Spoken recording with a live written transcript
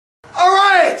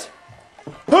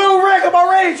at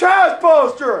my Rainy Travis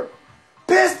poster!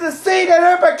 Pissed the seat in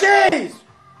her bikinis!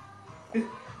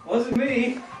 Wasn't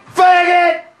me.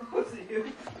 Faggot! Was it you?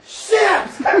 Shit!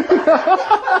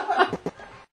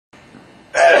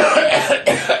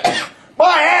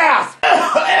 My ass!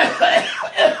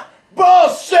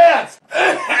 Bullshit!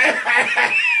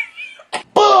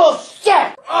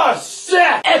 Bullshit! Oh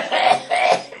shit!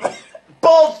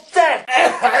 Bullshit!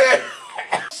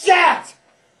 Shit!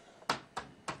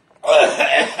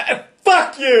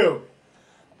 Fuck you!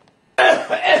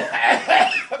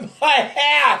 My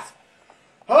ass!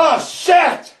 Oh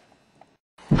shit!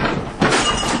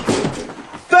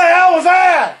 The hell was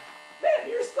that? Man,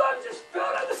 your son just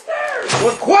fell down the stairs!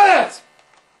 Well, quit!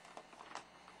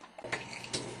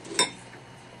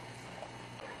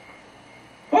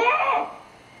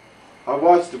 I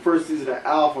watched the first season of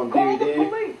Alf on Call DVD. the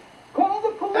police! Call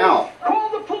the police! Alf. Call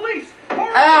the police!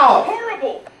 Horrible! Alf.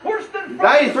 Horrible! Worse than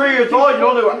 93 years old, you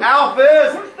don't know what Alf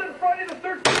is? Worse than Friday the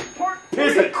 13th part.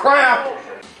 Piece of crap!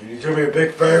 Can you do me a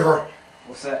big favor?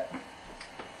 What's that?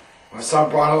 My son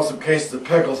brought home some cases of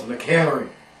pickles from the cannery.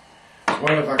 I was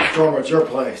wondering if I could throw them at your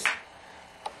place.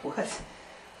 What?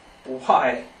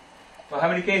 Why? Well, how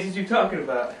many cases you talking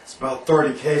about? It's about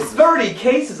 30 cases. 30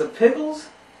 cases of pickles?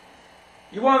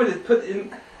 You want me to put in...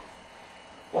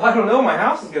 Well, I don't know. My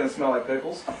house is going to smell like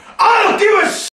pickles. I don't give a